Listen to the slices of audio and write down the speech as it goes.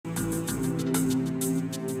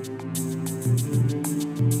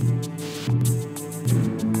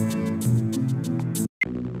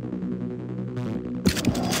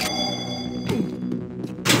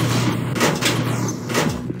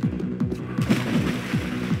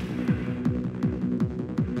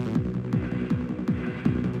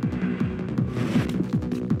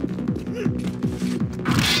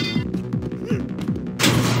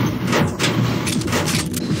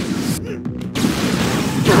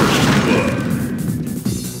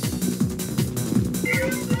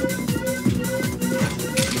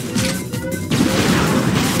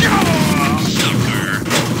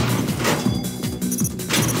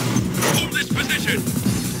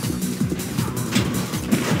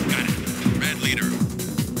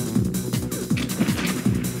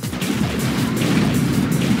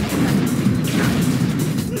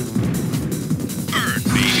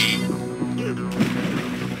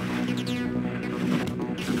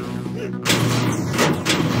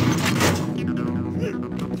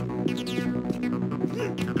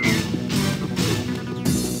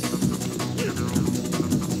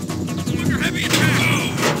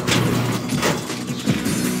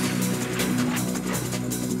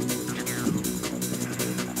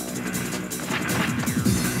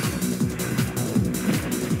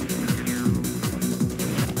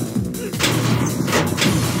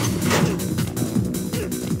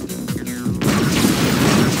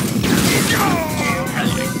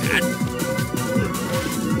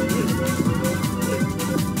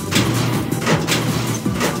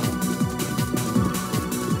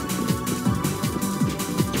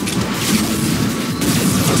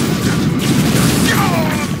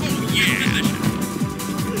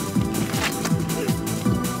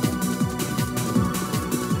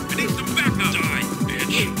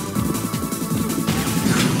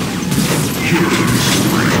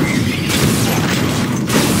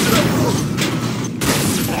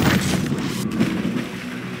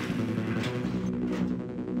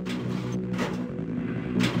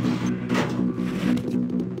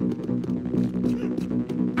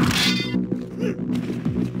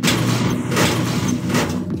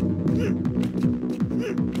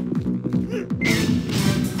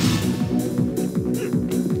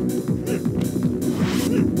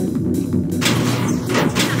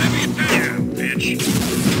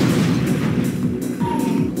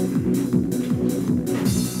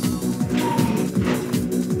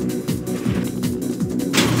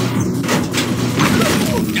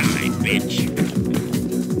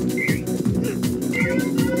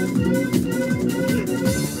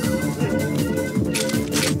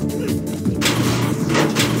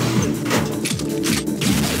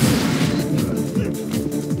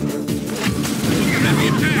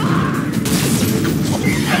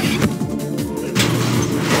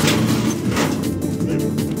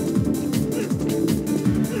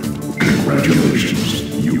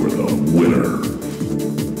Congratulations, you are the winner.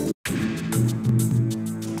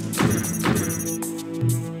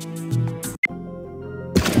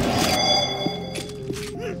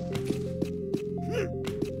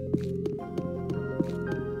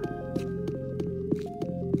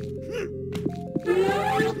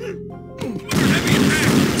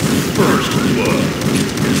 First blood.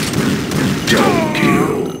 Double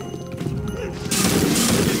kill.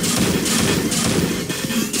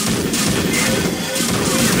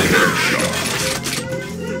 Headshot.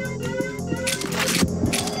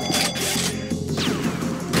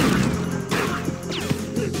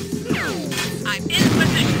 I'm in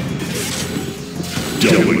position.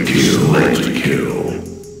 Double kill. Multi-kill.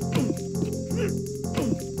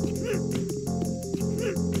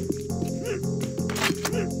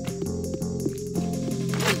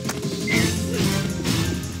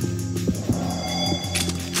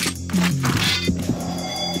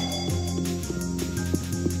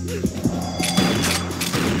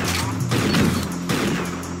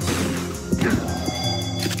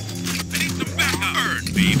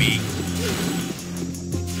 Baby.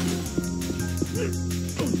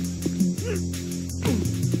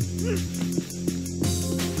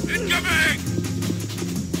 Incoming!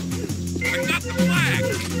 I got the flag!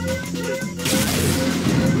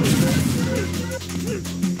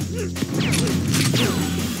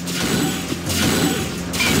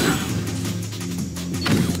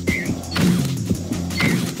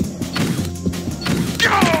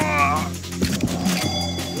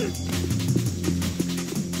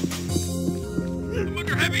 I'm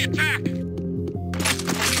under heavy attack!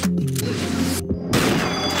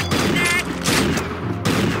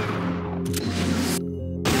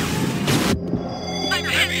 Under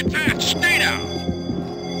heavy attack! Stay down!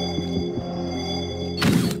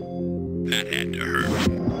 That had to hurt.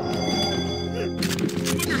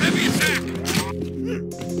 I'm under heavy attack!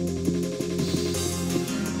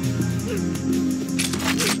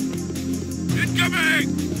 Incoming!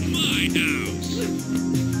 My house!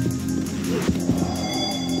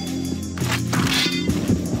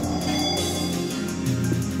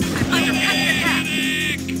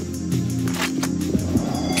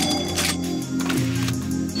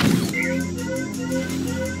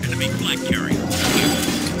 Enemy flag carrier.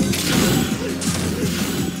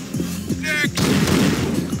 Next!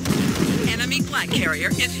 Enemy flag carrier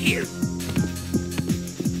is here.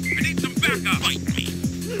 I need some backup. Fight me.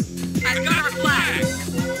 I've got our flag.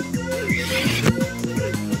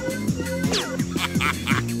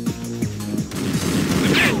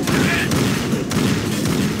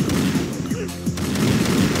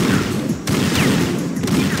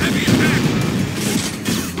 Heavy attack.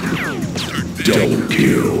 Double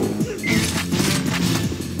kill.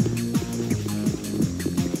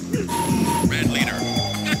 Red leader,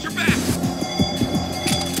 got your back.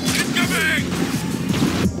 Incoming.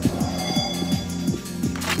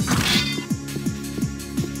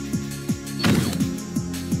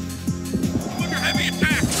 Under heavy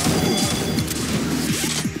attack.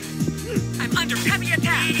 I'm under heavy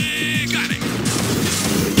attack. Got it.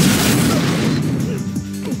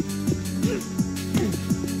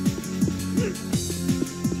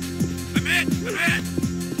 I'm in.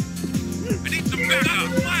 I need some backup.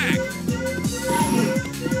 Flag.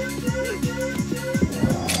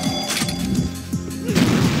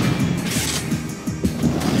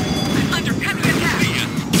 I'm under heavy attack.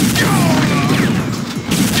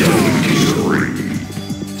 Double kill.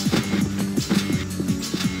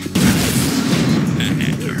 That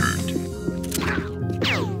had to hurt.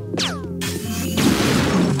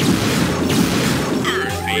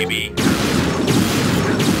 Burn, baby.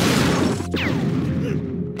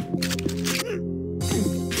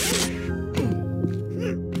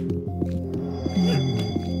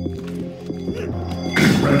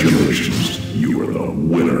 Congratulations, you are the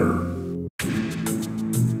winner.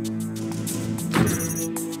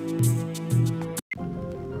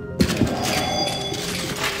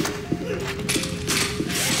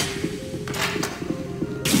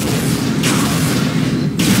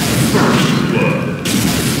 First blood.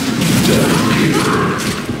 Double kill.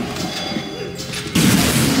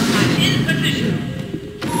 I'm in position.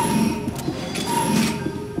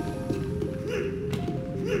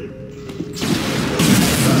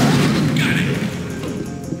 Got it.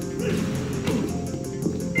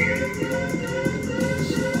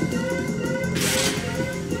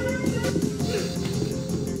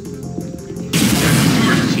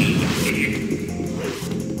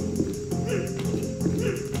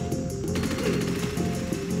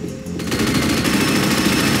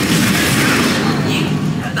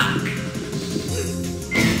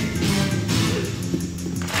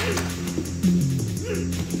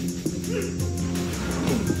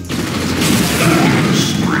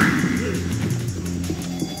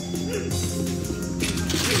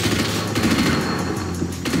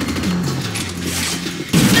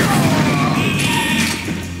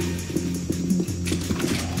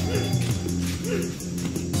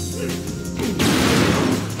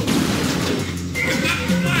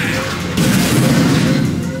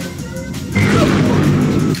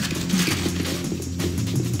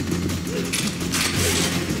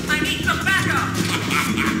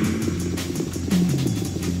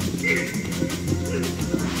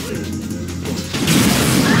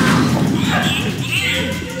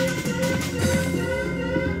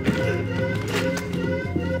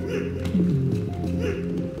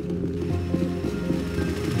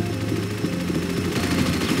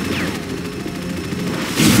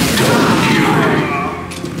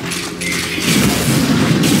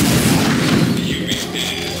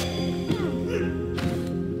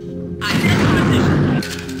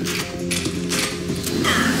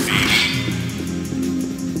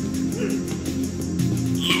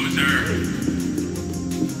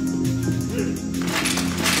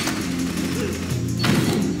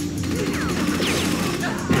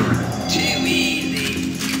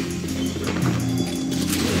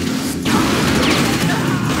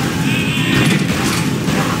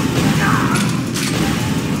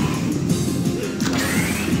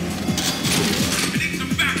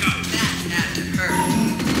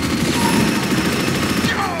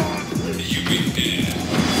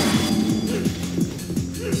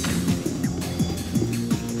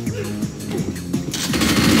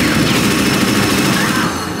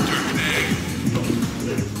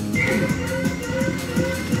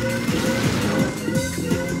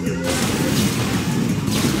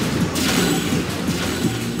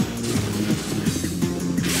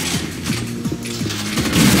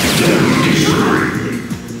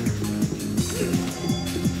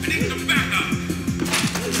 need some backup.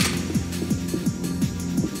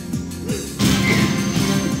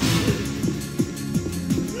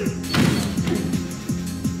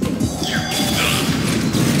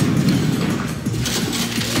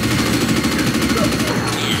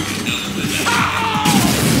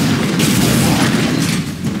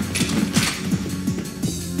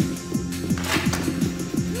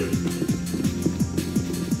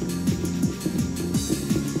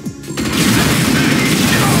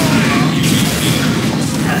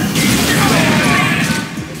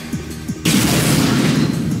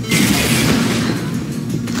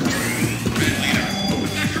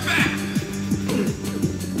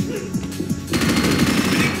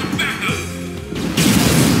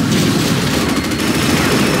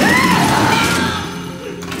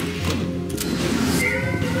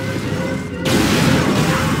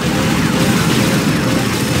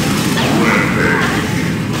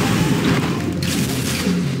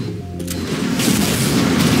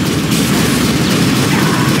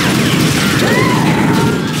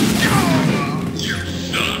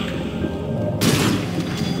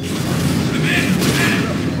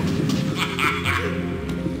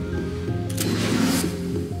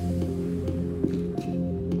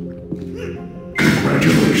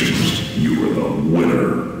 Congratulations, you are the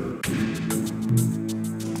winner.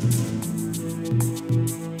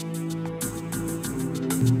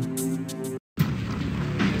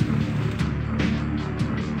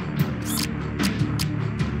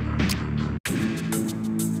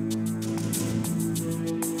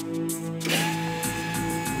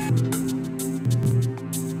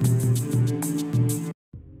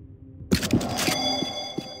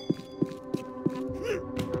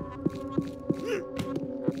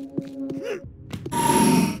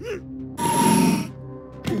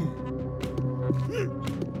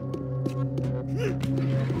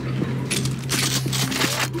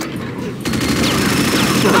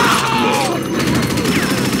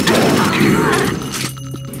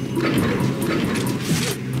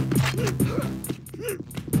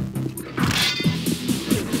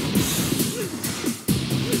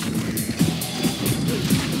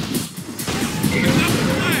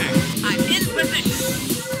 I'm in position.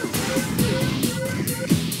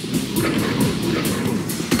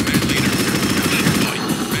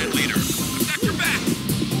 Red leader, I've got your back.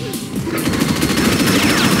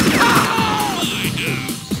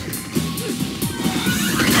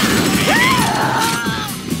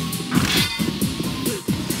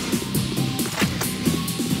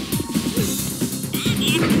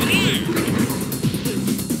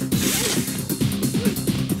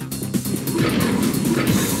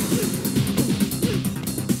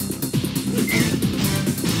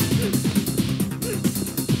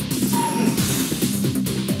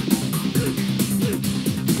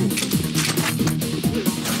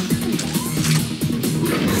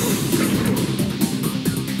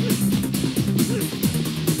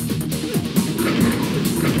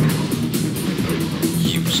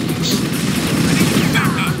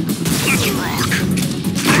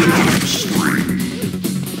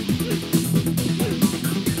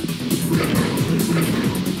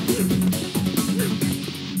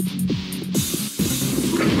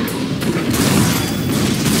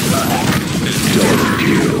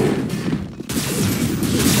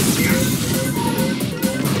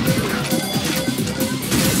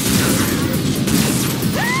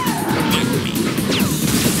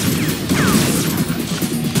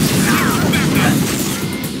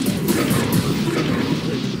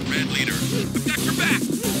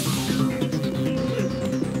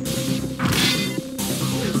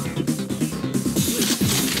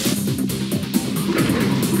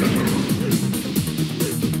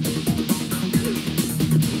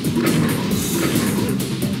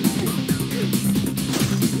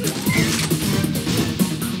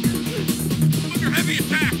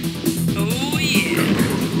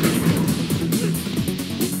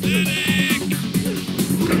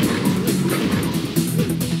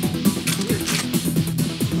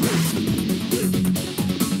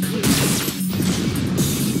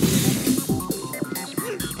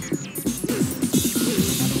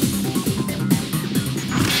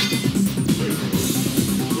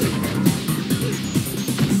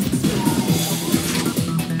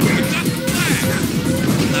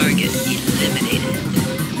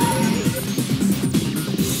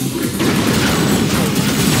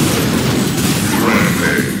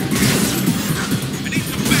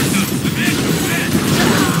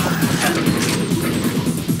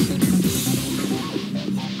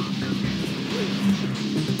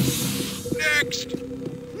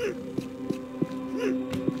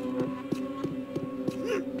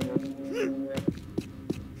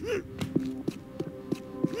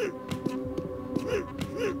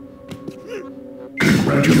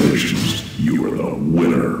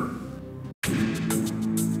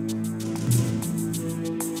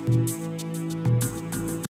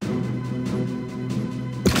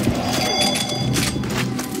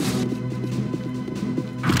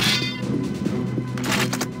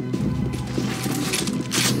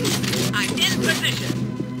 position.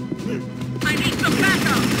 I need some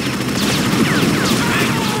backup.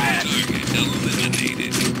 Target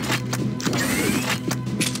eliminated.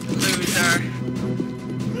 Loser.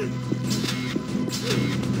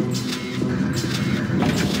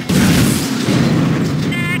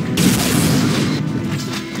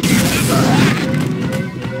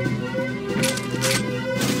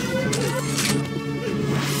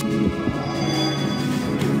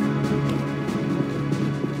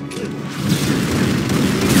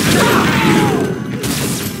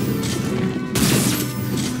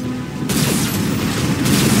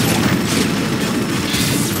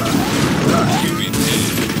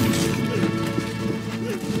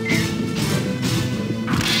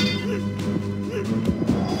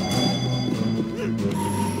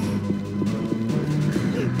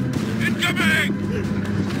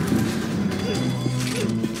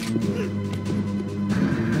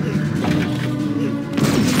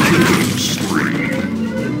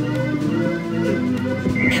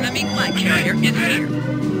 Enemy flag carrier is here.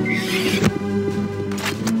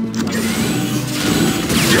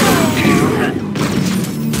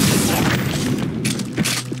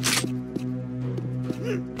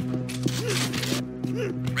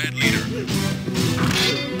 Red leader.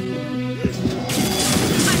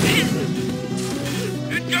 I'm hit.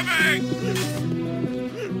 Incoming!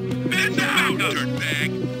 Man down, dirtbag!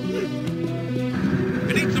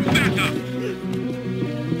 I need some backup!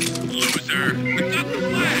 Loser! I got the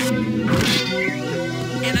flag!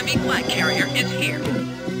 Enemy flag carrier is here.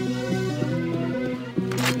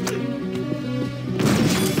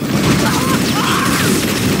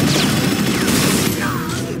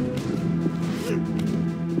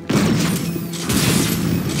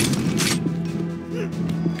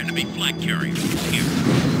 Enemy flag carrier is here.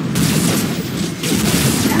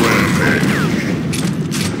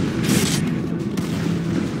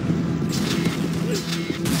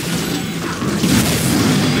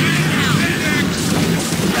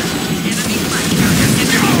 Enemy flag carrier is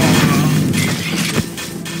here.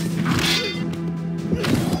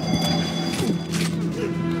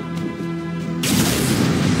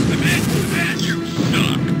 Man, you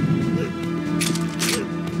suck!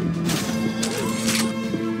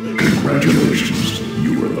 Congratulations,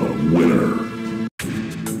 you are the winner.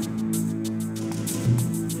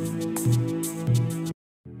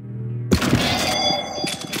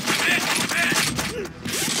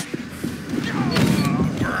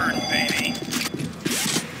 Burn, baby!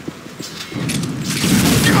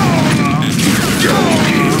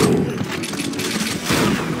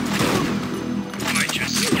 I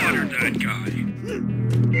just slaughtered that guy.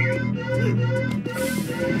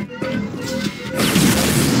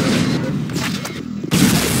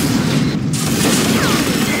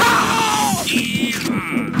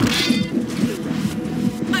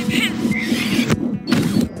 I'm hit.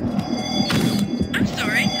 I'm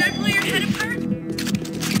sorry, did I pull your head apart?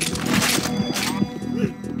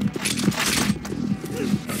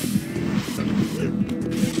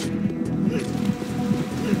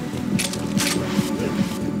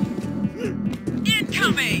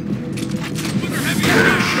 Incoming! Look heavy!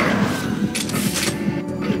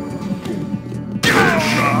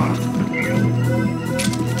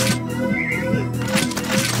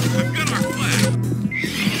 I've got our flag!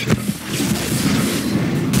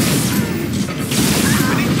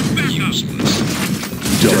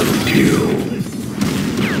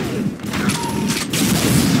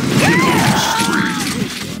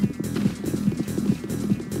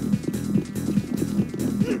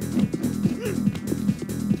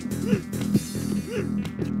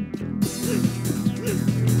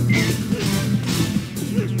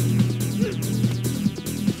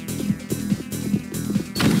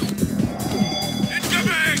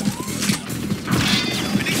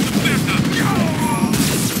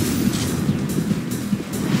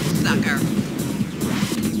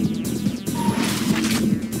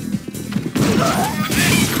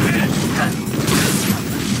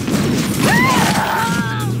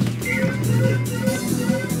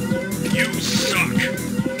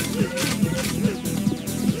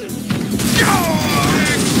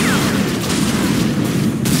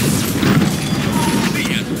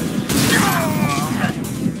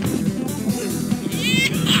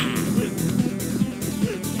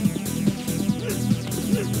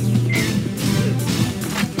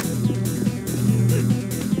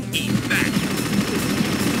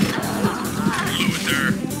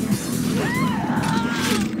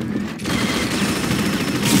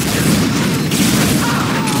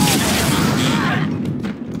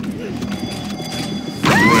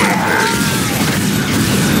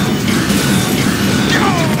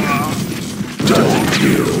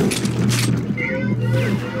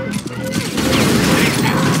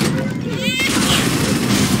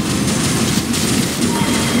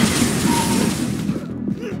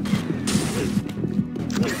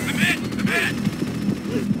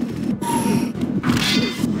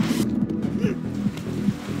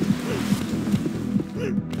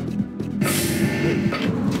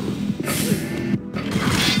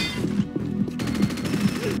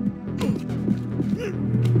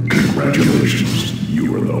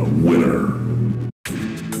 the winner.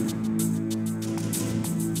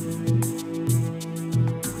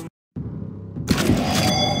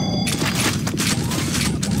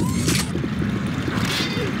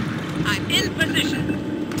 I'm in position.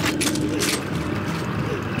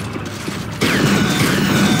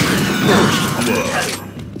 First blood.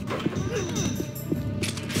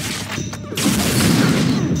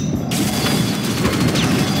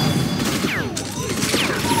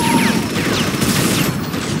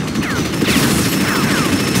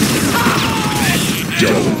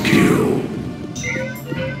 Double kill.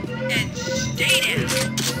 And stay down.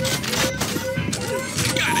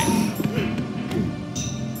 Got it.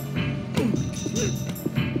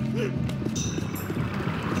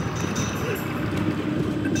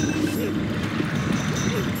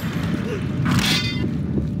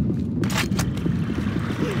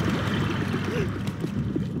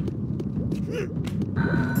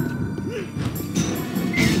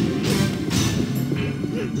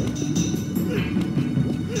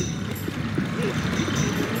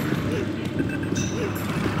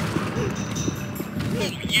 Oh,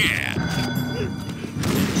 yeah.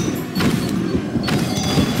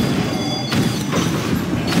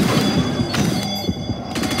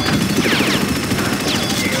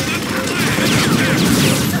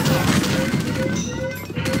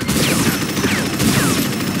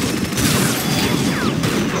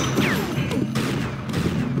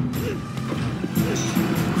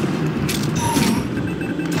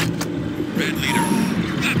 Red leader,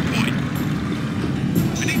 you got point.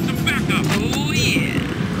 I need some backup. Oh, yeah.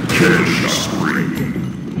 Kill spree.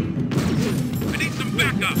 I need some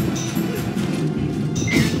backup.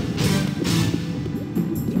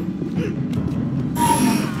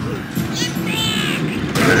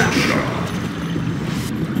 Headshot.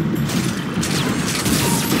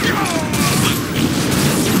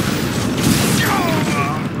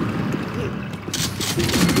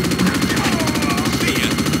 See ya.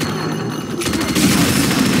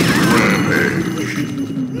 Rampage.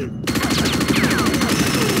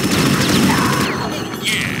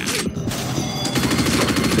 Yeah.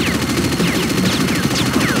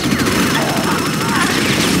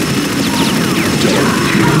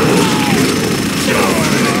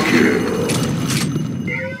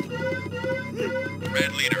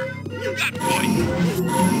 Red leader, you got point.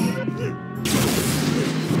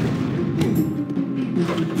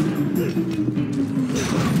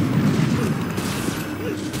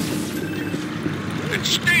 And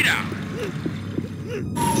stay down.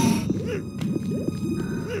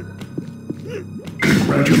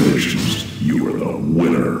 Congratulations, you are the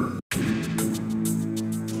winner.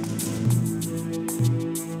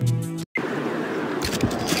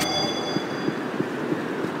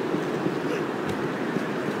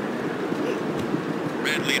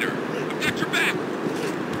 Red leader, I've got your back.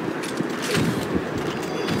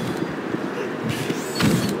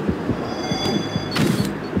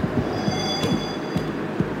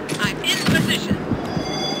 I'm in position.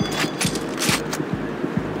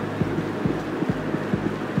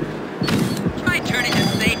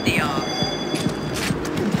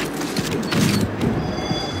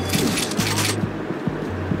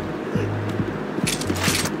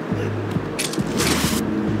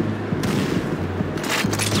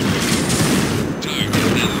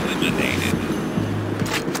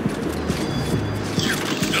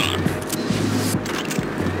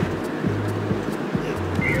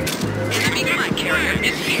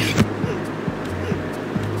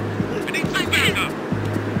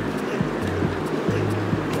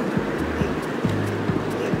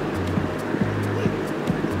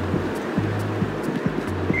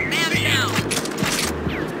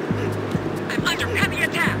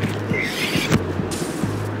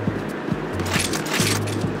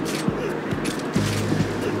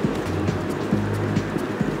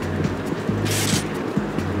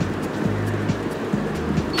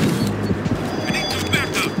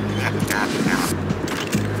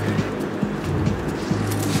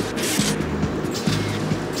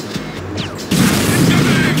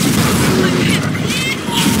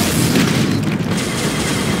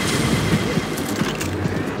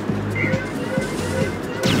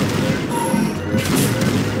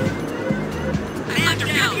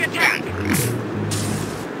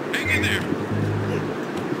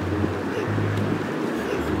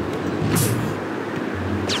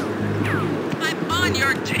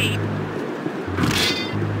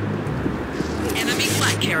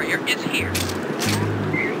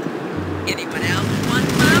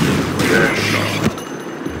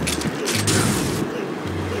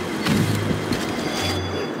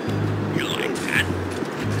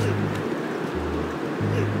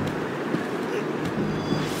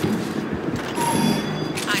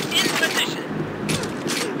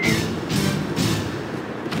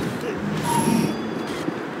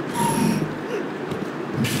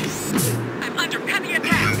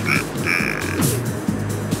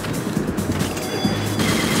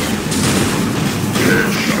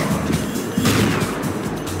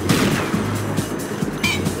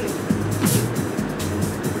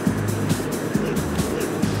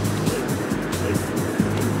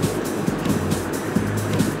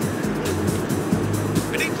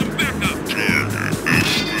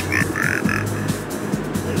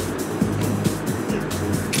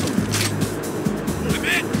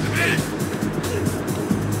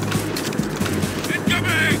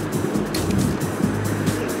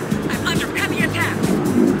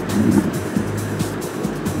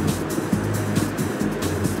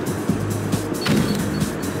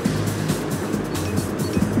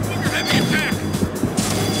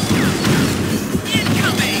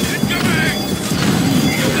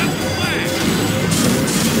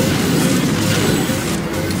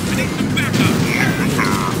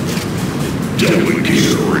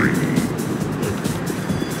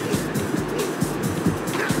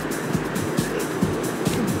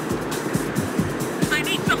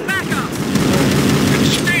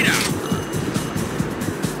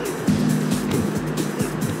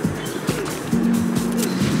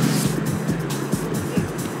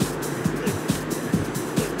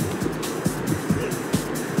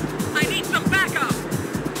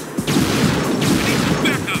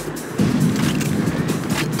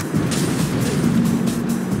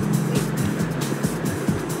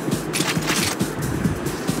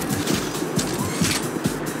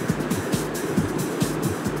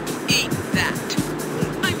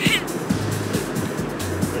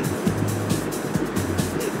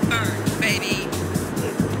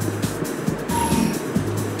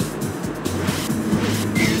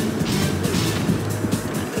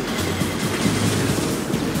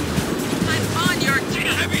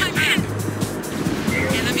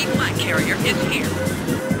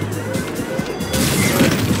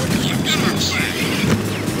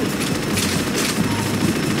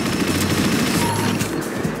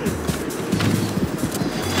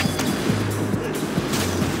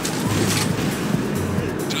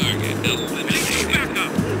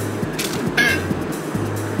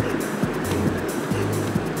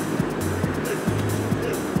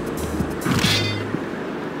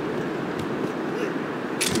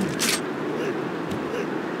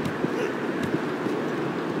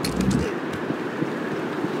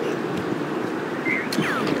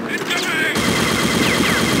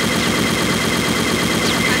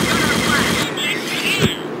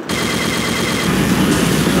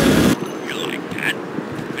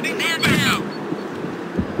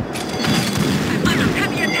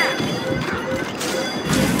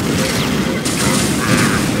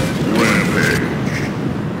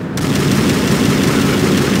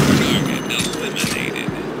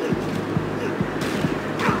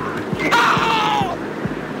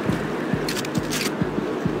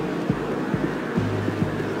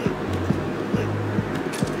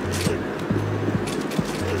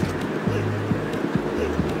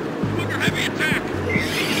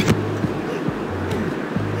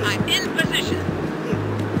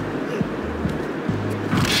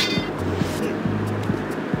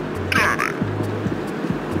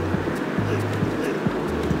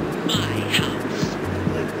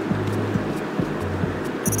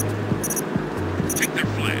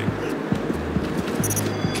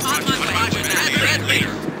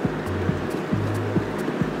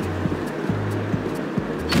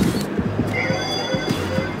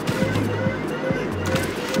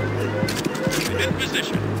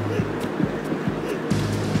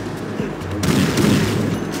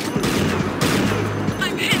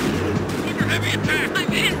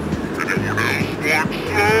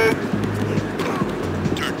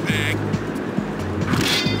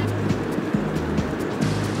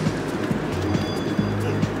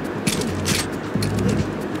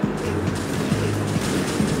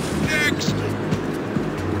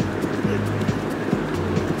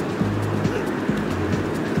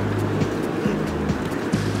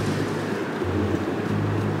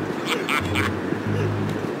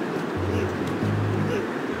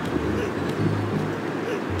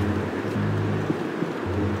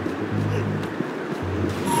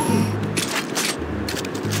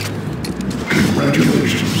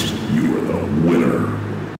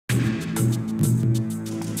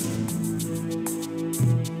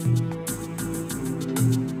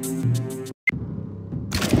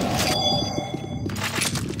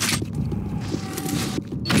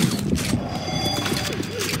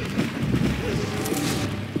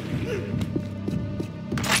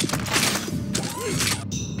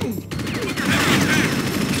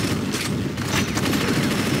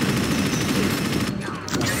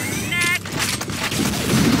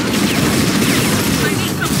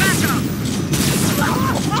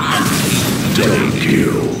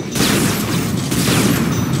 kill.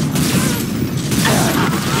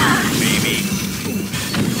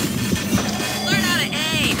 Learn how to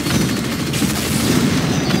aim.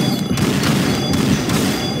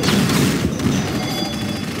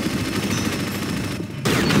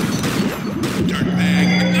 Dirtbag.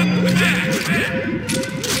 Attack.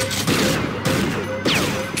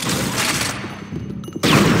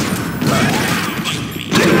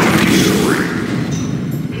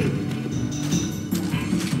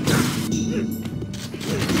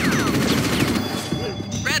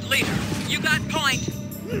 Red leader, you got point.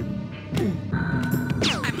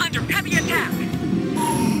 I'm under heavy attack.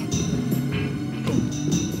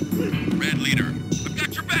 Red leader, I've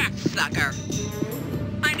got your back. Sucker.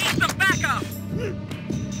 I need some backup.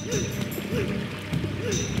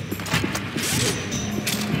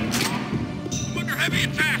 I'm under heavy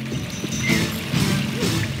attack.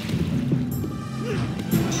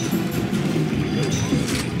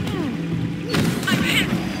 I'm hit.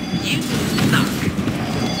 You suck.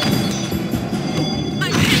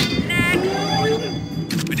 I'm hit, Ned.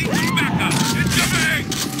 I need some backup. Incoming!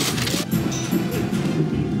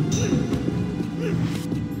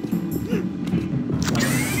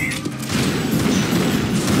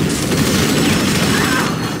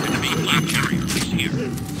 Enemy black carrier is here.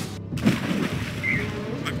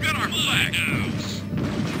 I've got our flag now.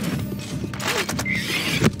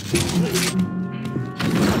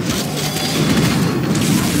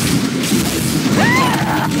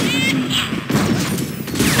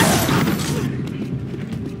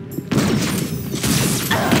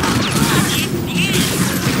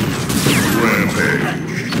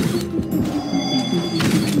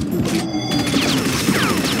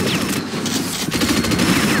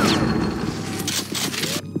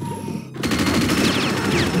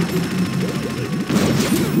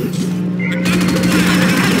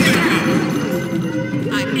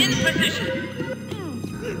 I'm in position.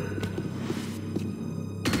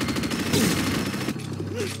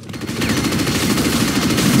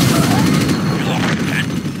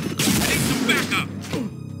 I need some backup.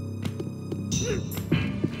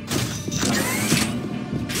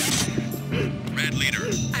 Red leader,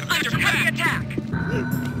 I'm under heavy attack.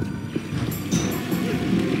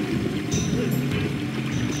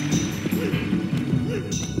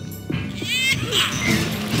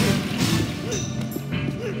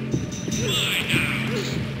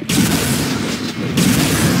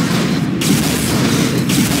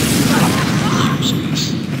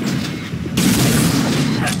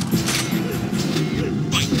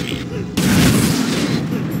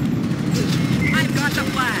 I've got the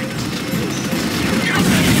flag.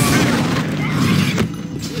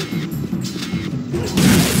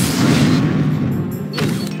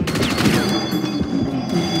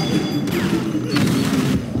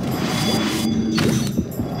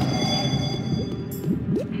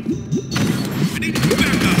 I need some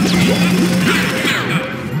backup.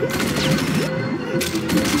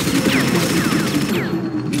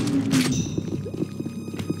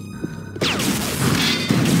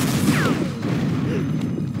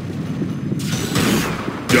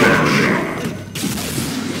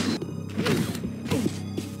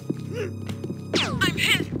 I'm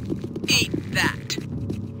hit. Eat that.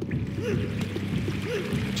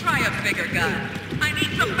 Try a bigger gun. I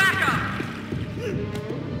need some backup.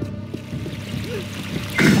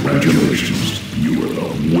 Congratulations, you are the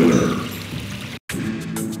winner.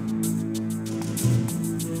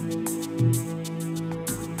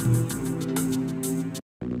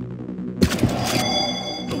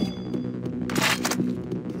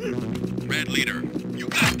 Red leader, you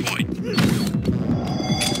got point.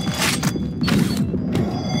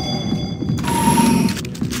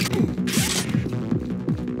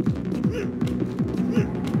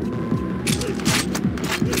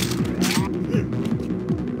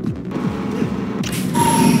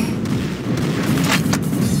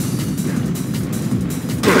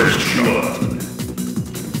 First shot.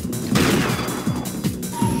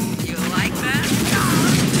 You like that?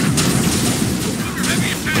 Under heavy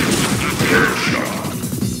attack. Third shot.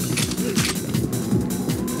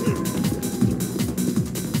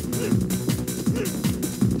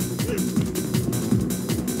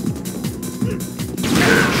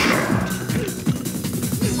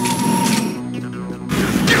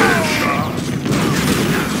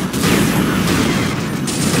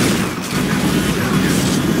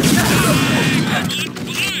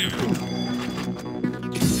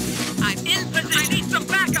 I'm in position. I need some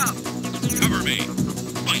backup. Cover me.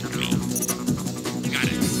 Fight me. Got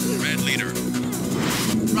it. Red leader.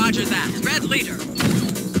 Roger that. Red leader.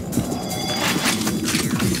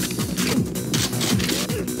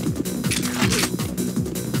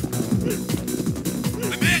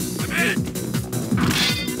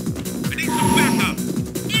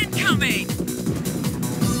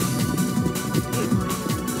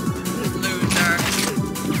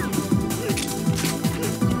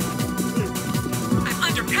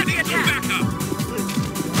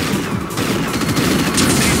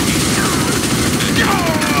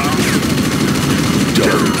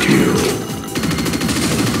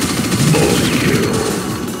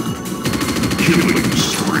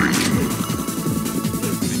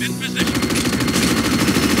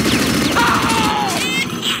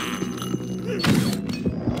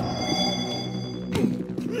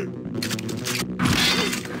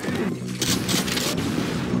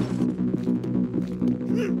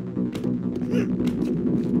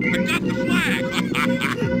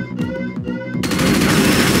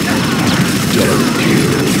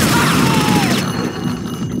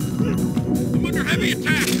 heavy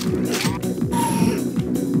attack!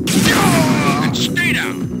 And stay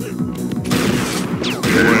down!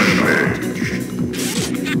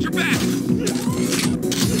 I got your back!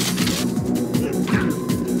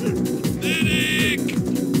 Medic!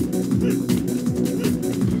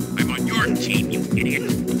 I'm on your team, you idiot!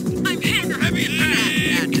 I'm hit. Under heavy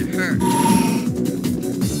attack! That hurt.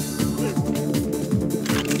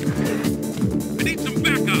 I need some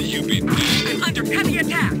backup! You beat me! I'm under heavy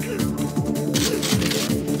attack.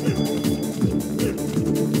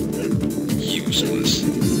 Useless.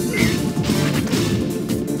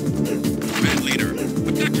 Red leader,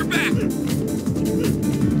 I've got your back!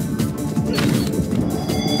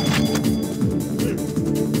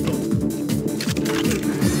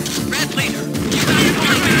 Red leader, you got your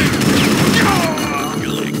point. You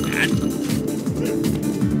like that?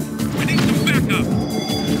 I need some backup!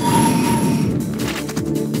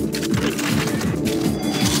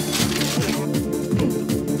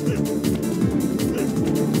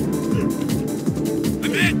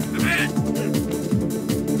 I'm hit! I'm hit!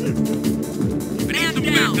 I need some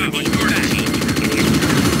down. backup on your team!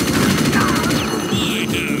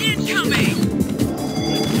 Incoming.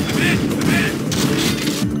 I'm hit! I'm hit!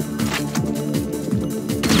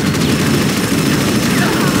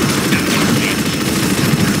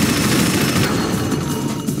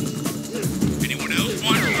 Anyone else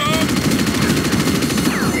want some?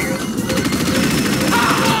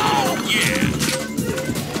 Yeah!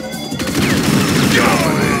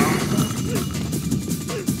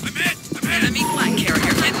 I'm hit! I'm hit! Enemy flag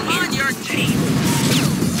carrier is on your team.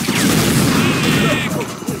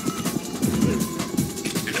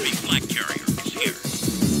 Enemy flag carrier is here.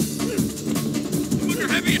 I'm under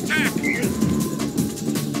heavy attack!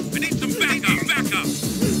 I need some backup! Backup!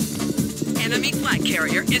 Enemy flag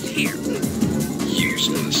carrier is here.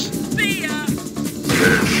 Useless. See ya.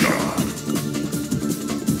 Headshot.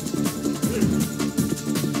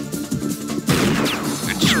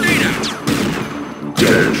 And stay down!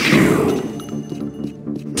 Dead kill.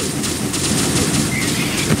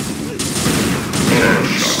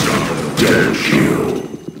 Headshot. Dead kill.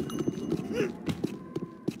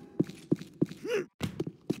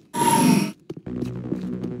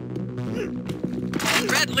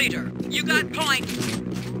 Red leader, you got point.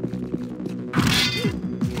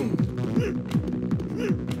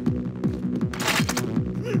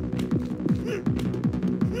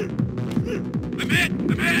 I'm hit!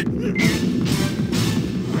 I'm hit!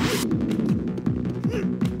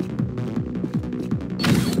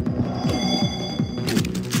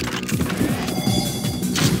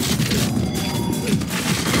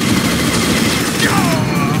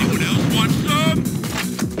 Anyone else want some?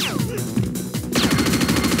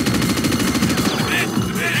 I'm hit!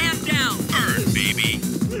 I'm hit! Man down. Burn, baby!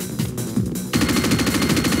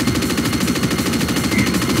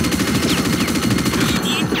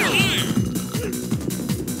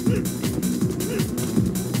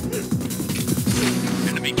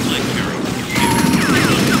 Enemy flag carrier. I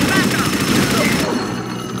need some backup.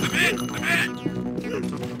 I'm hit! I'm hit!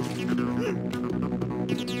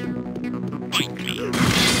 Fight me!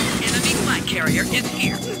 Enemy flag carrier is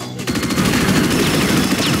here.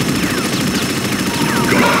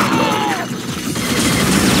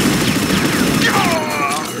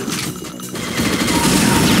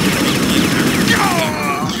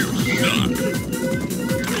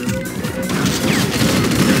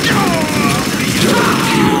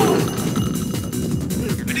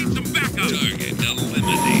 I need some backup! Target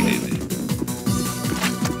eliminated.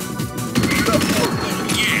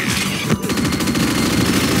 Yeah!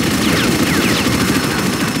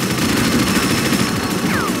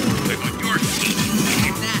 I'm on your team.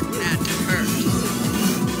 That hurt.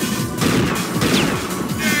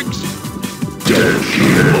 Next! Dead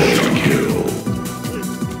kill. Kill.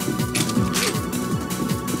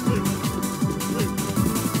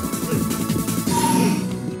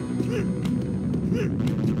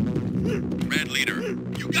 Red leader,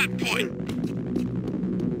 you got point.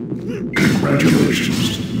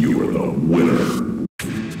 Congratulations. You are the winner.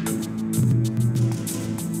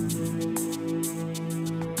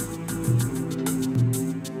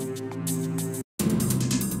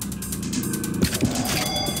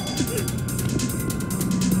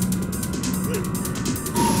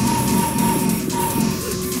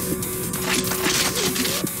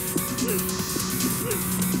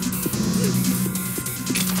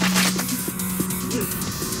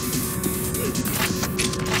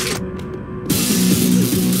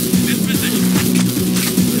 This position.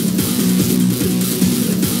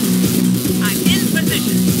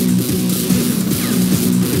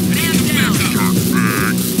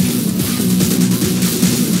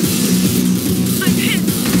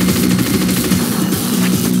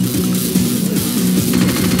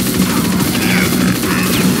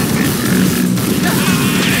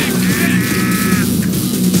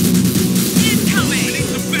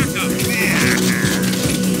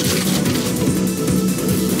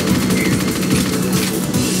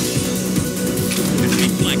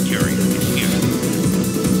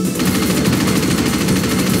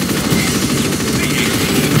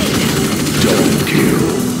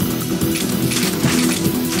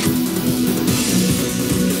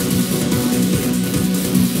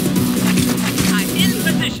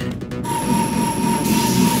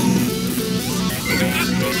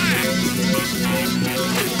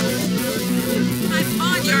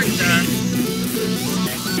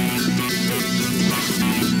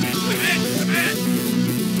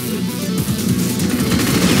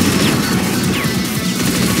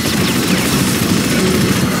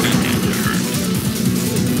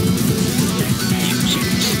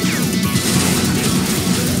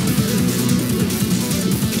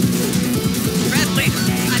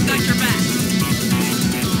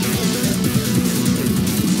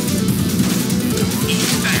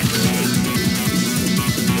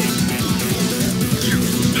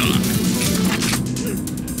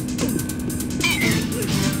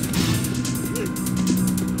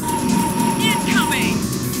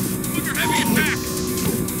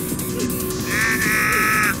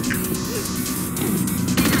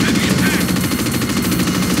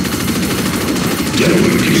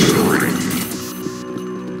 Double kill.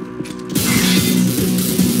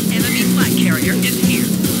 Enemy flag carrier is here.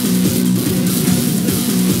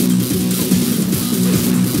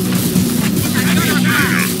 I've got our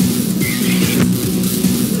flag.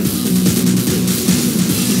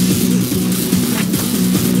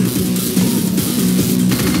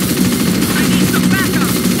 I need some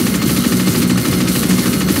backup.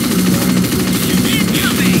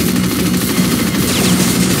 Incoming.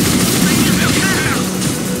 I need some backup.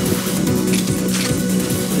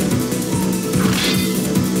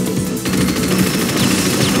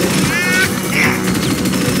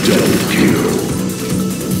 Double kill.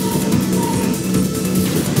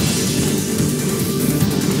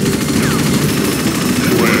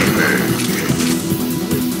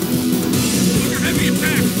 Heavy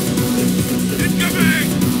attack! Incoming!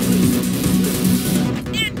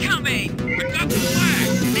 Incoming. I got the flag!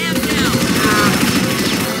 Man down.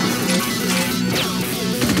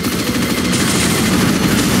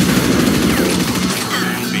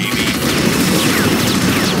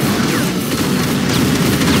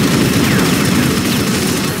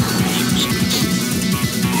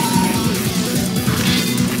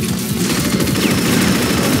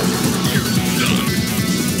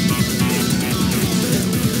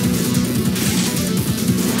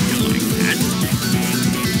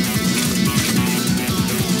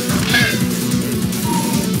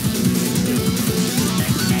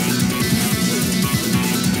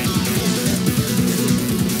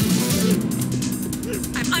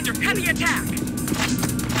 I'm under heavy attack.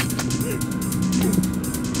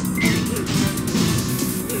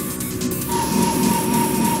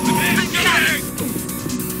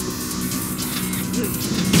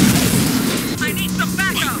 I need some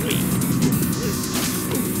backup.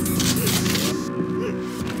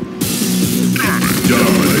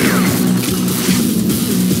 Dominating.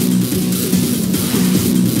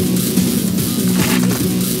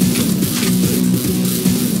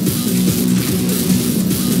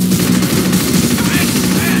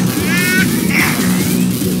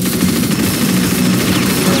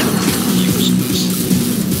 I'm in position.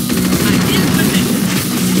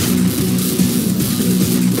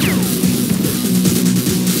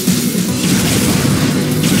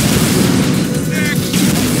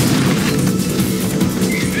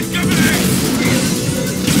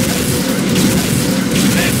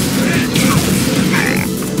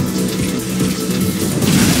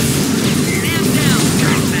 Man down,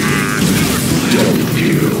 dirtbag. Double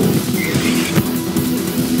kill.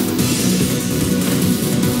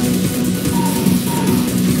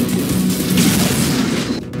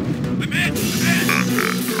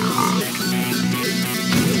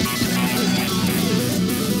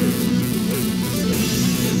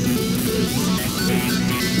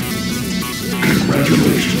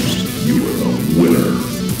 Congratulations.